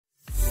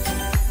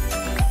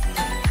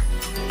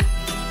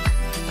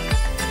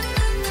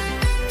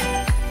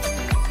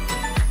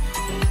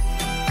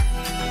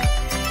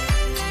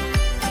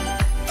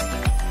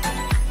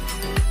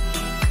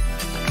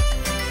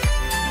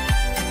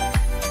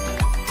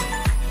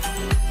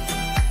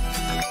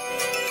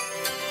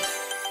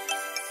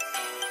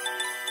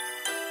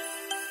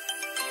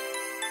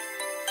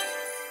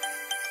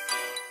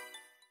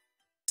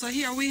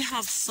here we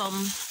have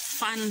some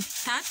fan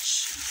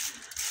touch,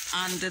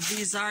 and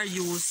these are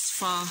used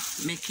for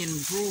making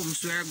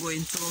brooms. We are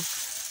going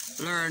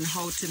to learn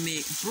how to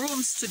make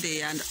brooms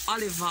today, and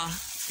Oliver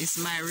is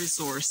my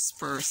resource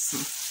person.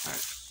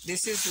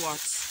 This is what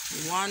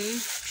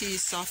one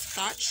piece of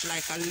thatch,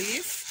 like a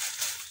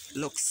leaf,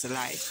 looks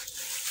like.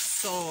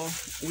 So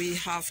we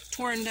have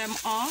torn them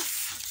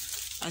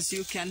off, as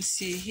you can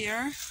see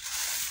here,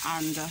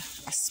 and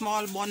a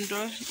small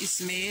bundle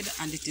is made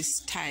and it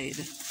is tied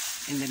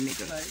in the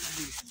middle.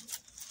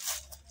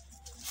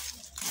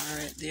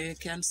 Alright, there you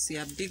can see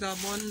a bigger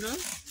bundle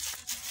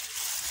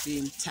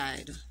being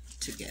tied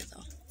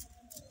together.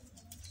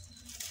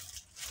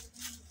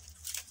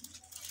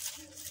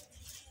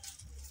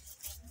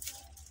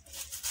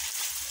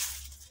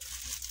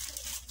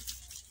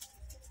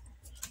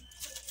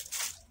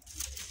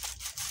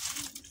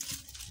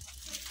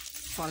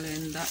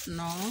 Following that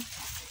now,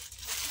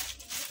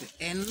 the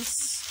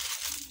ends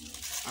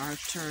are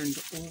turned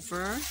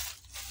over,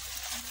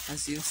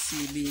 as you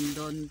see being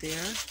done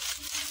there.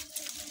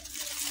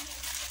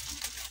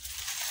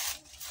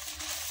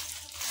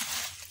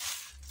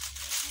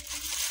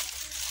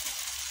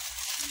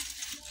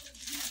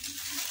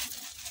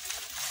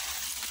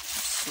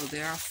 So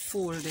they are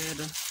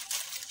folded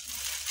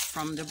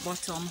from the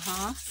bottom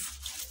half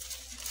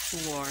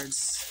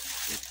towards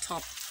the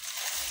top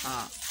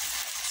half.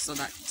 So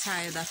that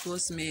tie that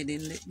was made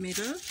in the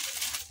middle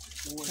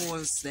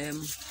holds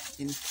them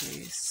in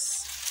place.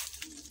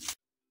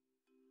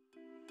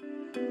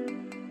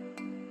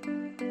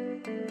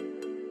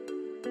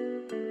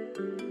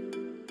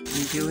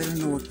 And you will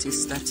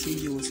notice that he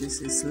uses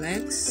his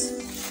legs.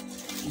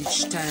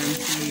 Each time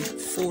he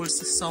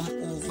folds some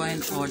over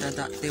in order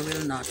that they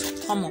will not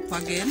come up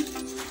again.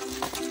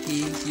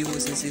 He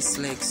uses his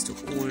legs to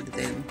hold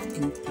them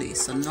in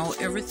place. So now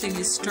everything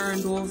is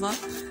turned over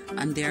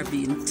and they are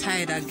being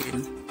tied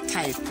again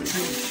tightly.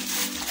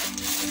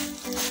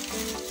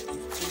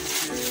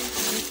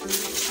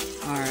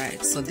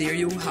 Alright, so there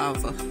you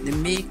have the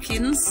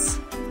makings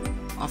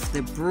of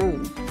the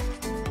broom.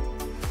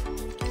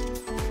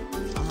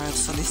 Alright,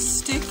 so the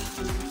stick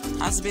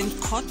has been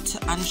cut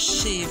and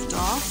shaved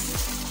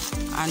off,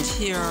 and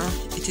here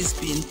it is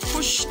being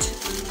pushed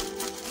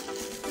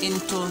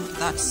into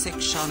that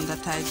section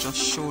that I just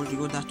showed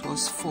you that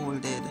was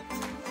folded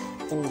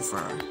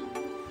over.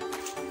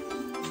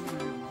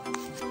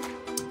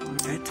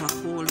 Alright, a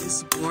hole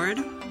is bored.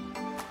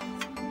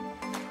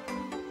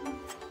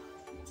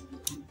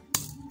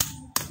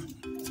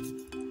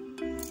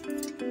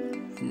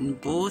 In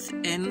both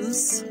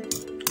ends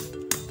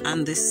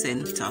and the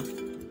center.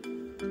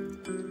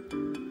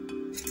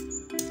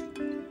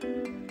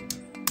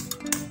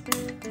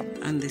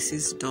 And this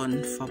is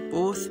done for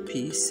both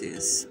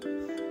pieces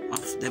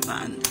of the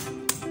band.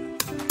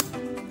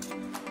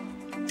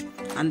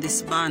 And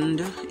this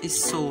band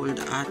is sold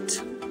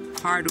at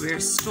hardware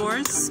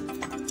stores.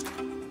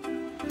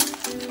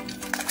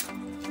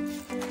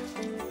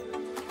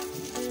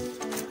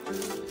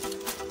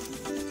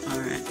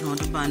 Alright, now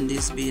the band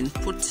is being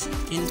put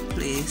in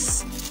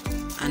place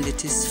and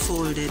it is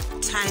folded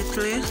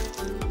tightly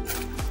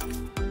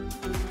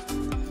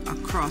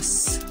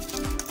across .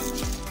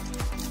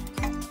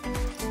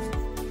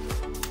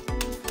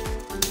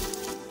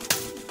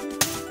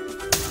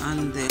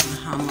 And then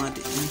hammered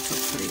into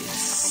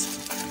place.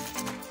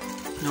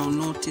 Now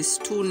notice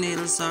two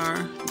nails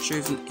are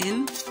driven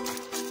in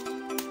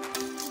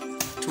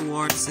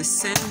towards the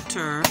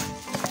center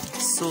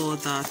so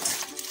that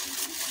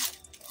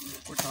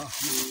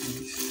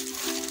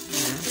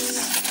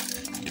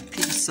the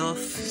piece of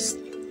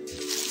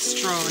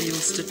straw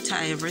used to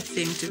tie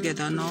everything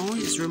together now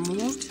is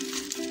removed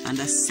and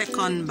a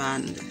second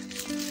band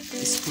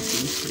is put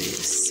in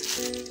place.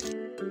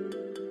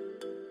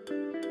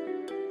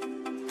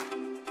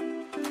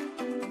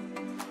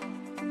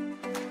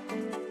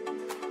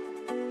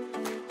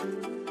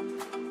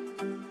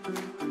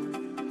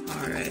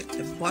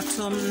 The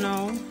bottom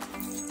now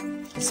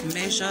is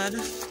measured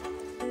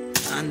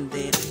and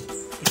then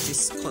it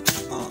is cut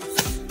off.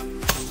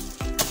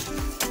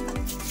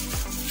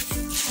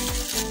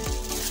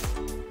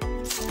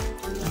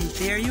 And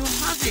there you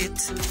have it.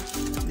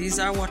 These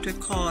are what we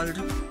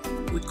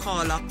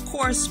call a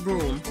coarse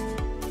broom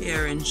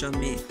here in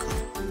Jamaica.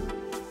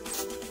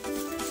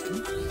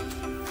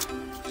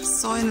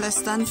 So in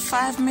less than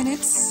 5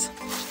 minutes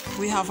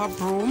we have a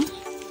broom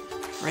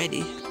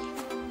ready.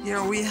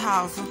 Here we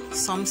have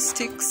some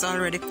sticks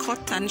already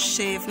cut and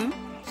shaven,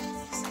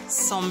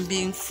 some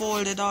being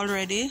folded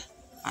already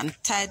and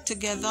tied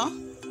together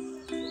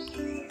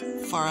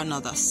for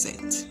another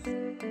set.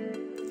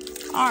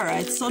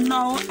 Alright, so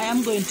now I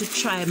am going to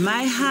try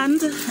my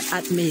hand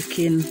at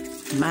making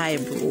my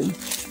broom.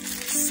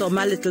 So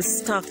my little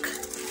stock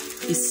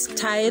is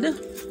tied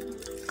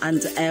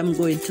and I am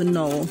going to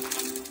now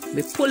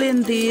be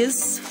pulling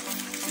these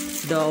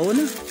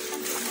down.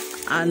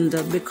 And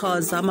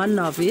because I'm a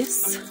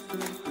novice,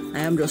 I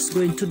am just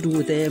going to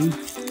do them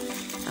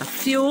a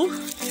few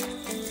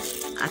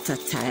at a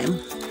time.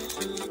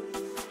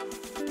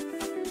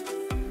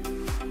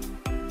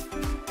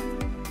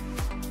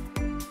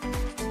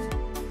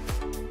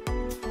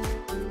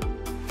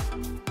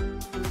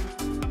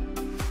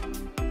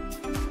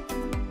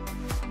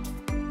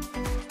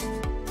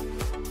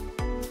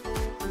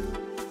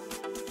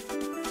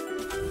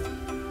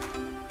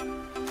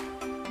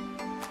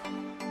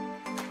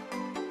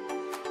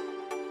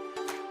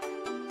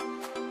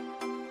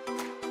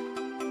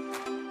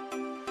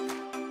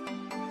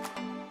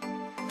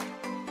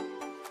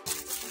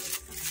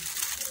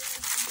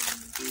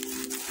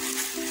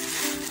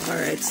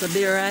 Alright, so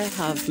there I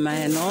have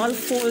mine all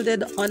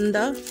folded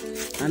under,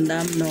 and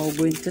I'm now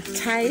going to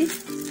tie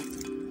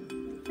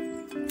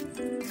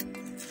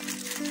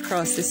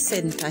across the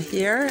center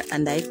here,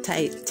 and I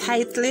tie it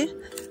tightly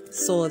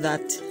so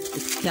that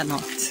it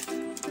cannot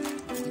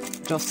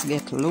just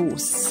get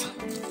loose.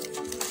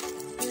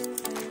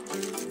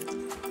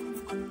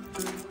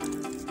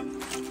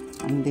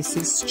 And this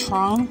is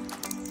strong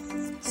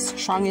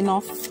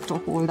enough to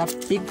hold a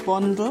big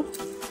bundle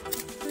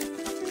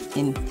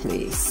in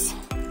place.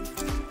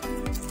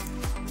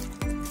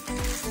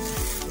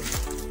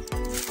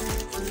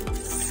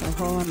 So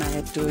how am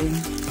I doing?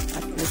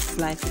 That looks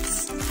like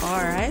it's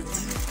alright.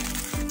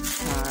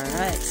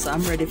 Alright, so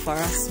I'm ready for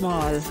a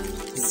small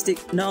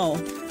stick now.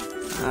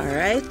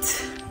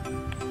 Alright.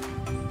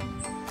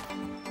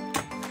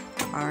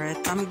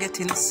 Alright, I'm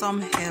getting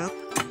some help.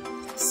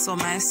 So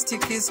my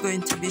stick is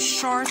going to be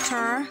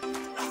shorter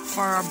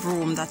for a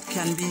broom that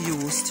can be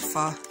used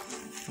for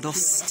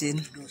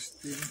dusting.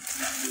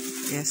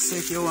 Yes, so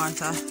if you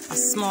want a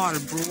small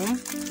broom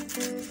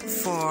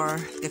for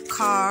the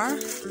car,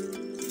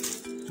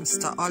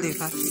 Mr.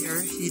 Oliver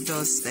here, he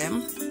does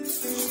them.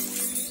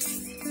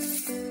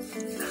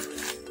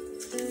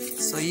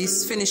 So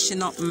he's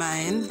finishing up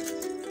mine.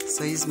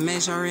 So he's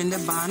measuring the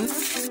band.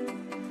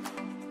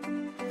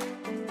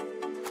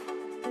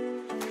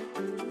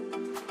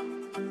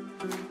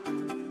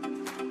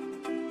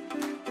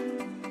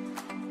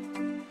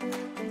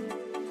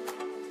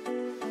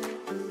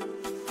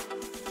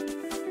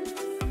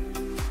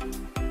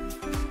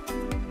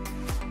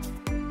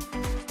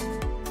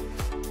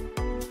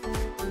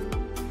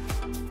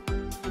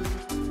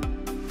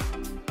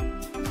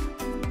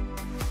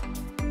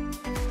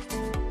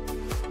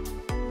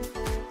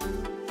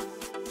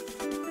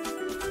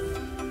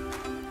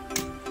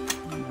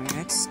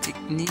 Stick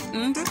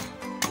neatened,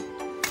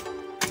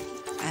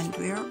 and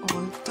we are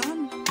all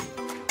done.